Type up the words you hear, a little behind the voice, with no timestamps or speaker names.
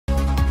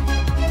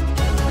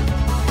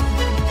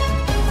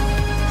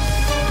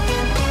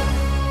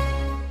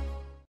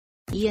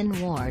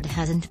Ian Ward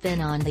hasn't been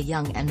on The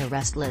Young and the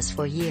Restless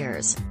for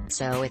years,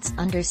 so it's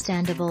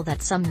understandable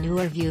that some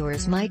newer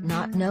viewers might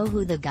not know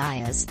who the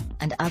guy is,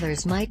 and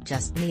others might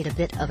just need a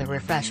bit of a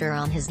refresher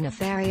on his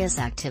nefarious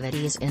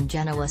activities in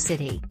Genoa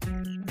City.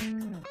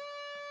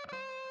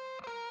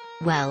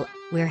 Well,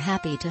 we're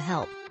happy to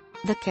help.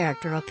 The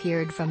character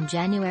appeared from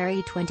January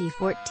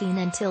 2014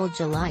 until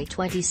July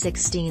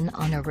 2016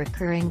 on a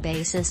recurring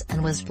basis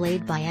and was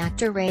played by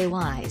actor Ray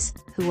Wise,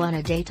 who won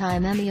a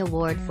Daytime Emmy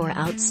Award for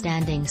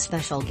Outstanding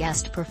Special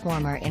Guest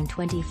Performer in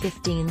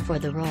 2015 for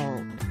the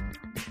role.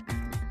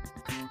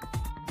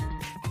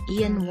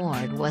 Ian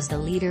Ward was the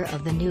leader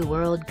of the New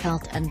World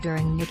cult, and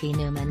during Nikki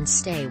Newman's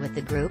stay with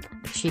the group,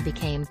 she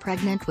became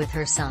pregnant with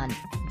her son,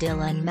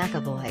 Dylan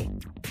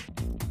McAvoy.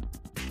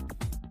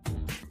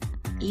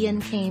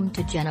 Ian came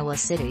to Genoa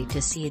City to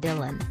see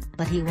Dylan,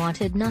 but he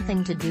wanted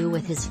nothing to do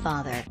with his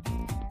father.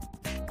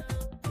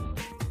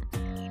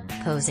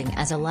 Posing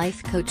as a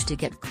life coach to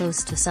get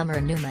close to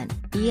Summer Newman,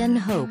 Ian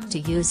hoped to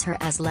use her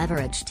as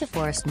leverage to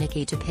force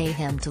Nikki to pay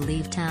him to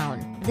leave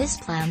town. This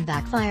plan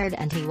backfired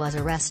and he was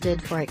arrested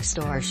for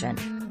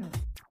extortion.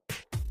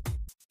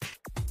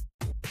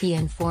 He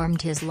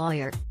informed his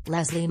lawyer,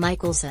 Leslie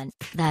Michelson,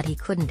 that he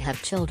couldn't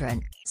have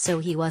children, so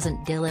he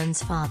wasn't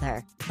Dylan's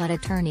father, but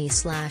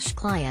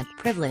attorney/client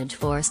privilege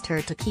forced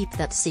her to keep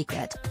that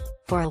secret.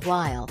 For a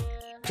while,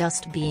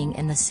 just being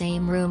in the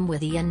same room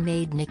with Ian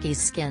made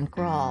Nikki's skin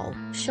crawl.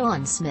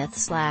 Sean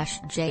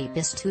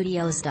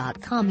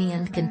Smith/JPStudios.com.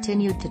 Ian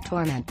continued to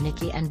torment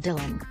Nikki and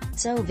Dylan,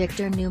 so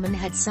Victor Newman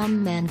had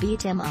some men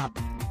beat him up.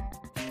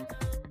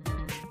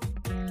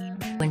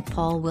 When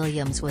Paul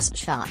Williams was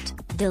shot,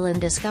 Dylan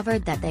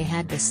discovered that they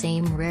had the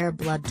same rare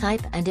blood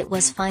type, and it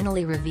was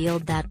finally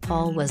revealed that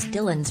Paul was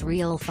Dylan's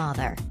real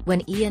father.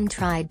 When Ian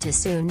tried to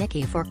sue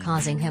Nikki for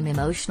causing him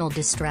emotional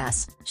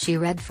distress, she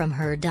read from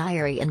her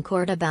diary in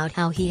court about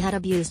how he had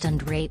abused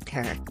and raped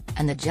her,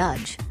 and the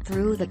judge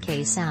threw the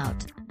case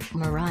out.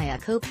 Mariah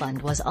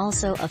Copeland was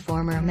also a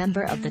former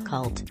member of the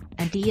cult,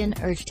 and Ian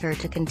urged her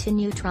to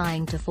continue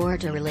trying to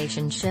forge a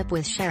relationship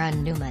with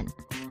Sharon Newman.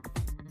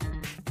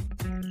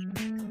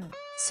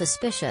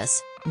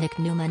 Suspicious, Nick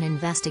Newman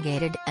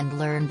investigated and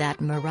learned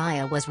that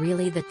Mariah was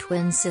really the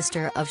twin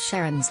sister of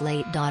Sharon's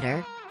late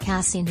daughter,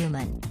 Cassie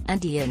Newman,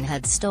 and Ian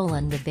had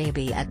stolen the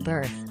baby at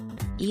birth.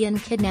 Ian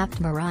kidnapped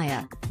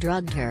Mariah,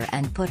 drugged her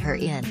and put her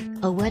in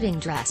a wedding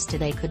dress so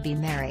they could be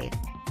married.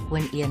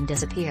 When Ian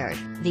disappeared,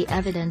 the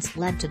evidence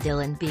led to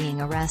Dylan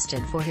being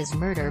arrested for his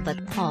murder,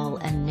 but Paul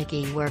and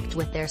Nikki worked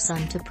with their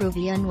son to prove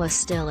Ian was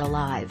still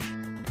alive.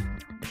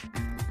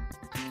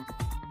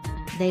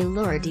 They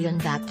lured Ian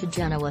back to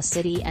Genoa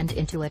City and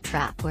into a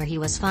trap where he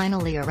was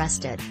finally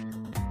arrested.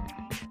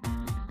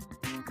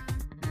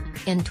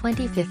 In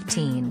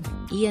 2015,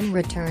 Ian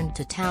returned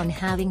to town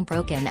having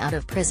broken out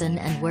of prison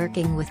and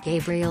working with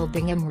Gabriel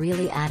Bingham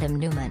Adam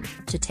Newman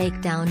to take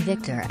down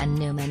Victor and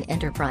Newman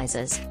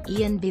Enterprises.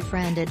 Ian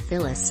befriended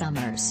Phyllis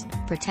Summers,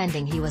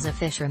 pretending he was a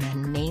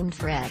fisherman named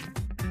Fred.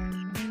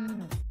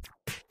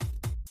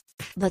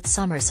 But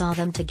Summer saw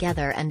them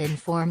together and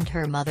informed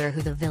her mother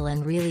who the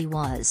villain really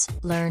was.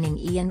 Learning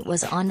Ian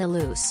was on the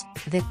loose,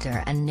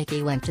 Victor and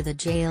Nikki went to the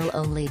jail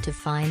only to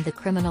find the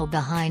criminal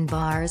behind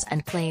bars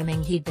and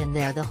claiming he'd been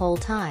there the whole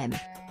time.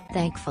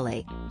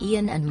 Thankfully,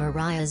 Ian and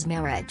Mariah's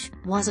marriage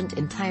wasn't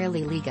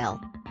entirely legal.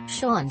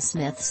 Sean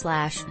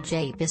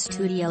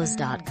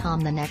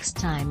Smith/JPStudios.com. The next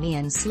time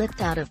Ian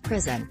slipped out of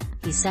prison,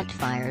 he set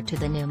fire to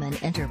the Newman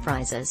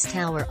Enterprises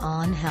tower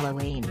on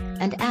Halloween,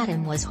 and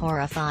Adam was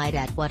horrified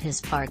at what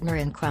his partner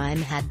in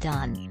crime had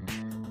done.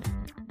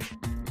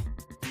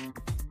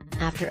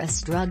 After a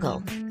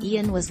struggle,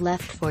 Ian was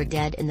left for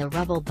dead in the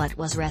rubble but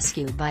was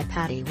rescued by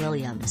Patty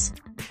Williams.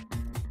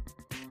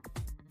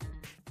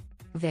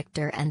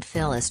 Victor and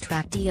Phyllis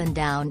tracked Ian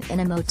down in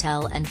a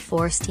motel and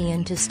forced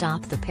Ian to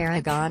stop the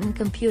Paragon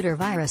computer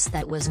virus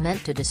that was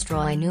meant to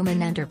destroy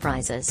Newman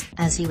Enterprises.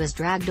 As he was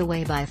dragged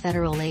away by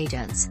federal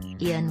agents,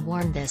 Ian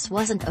warned this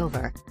wasn't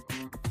over.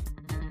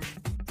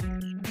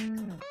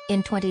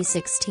 In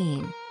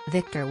 2016,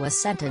 Victor was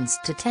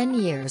sentenced to 10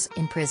 years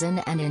in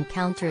prison and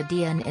encountered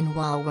Ian in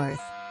Walworth,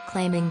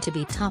 claiming to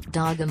be top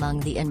dog among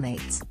the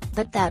inmates,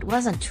 but that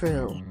wasn't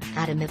true.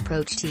 Adam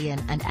approached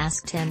Ian and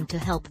asked him to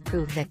help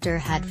prove Victor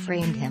had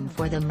framed him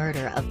for the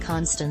murder of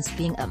Constance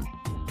Bingham.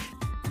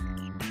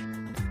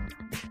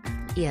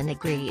 Ian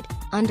agreed,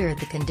 under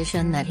the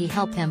condition that he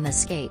help him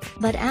escape.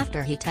 But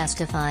after he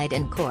testified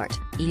in court,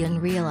 Ian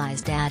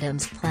realized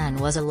Adam's plan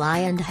was a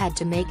lie and had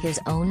to make his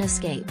own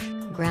escape,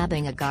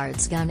 grabbing a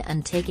guard's gun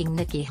and taking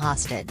Nikki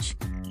hostage.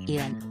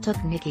 Ian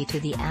took Nikki to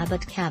the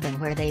Abbott cabin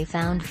where they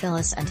found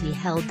Phyllis, and he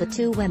held the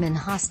two women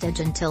hostage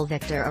until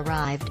Victor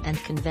arrived and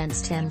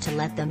convinced him to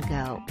let them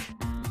go.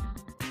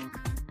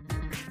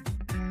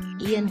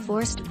 Ian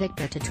forced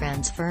Victor to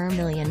transfer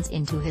millions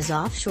into his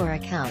offshore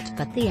account,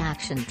 but the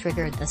action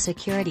triggered the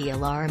security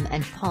alarm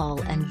and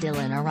Paul and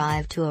Dylan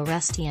arrived to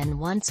arrest Ian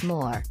once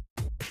more.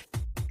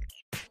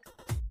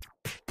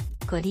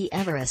 Could he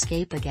ever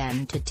escape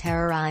again to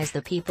terrorize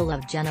the people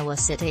of Genoa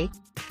City?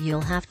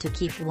 You'll have to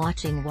keep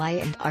watching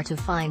Y&R to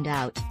find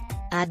out.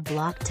 Ad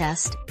block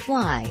test,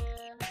 why?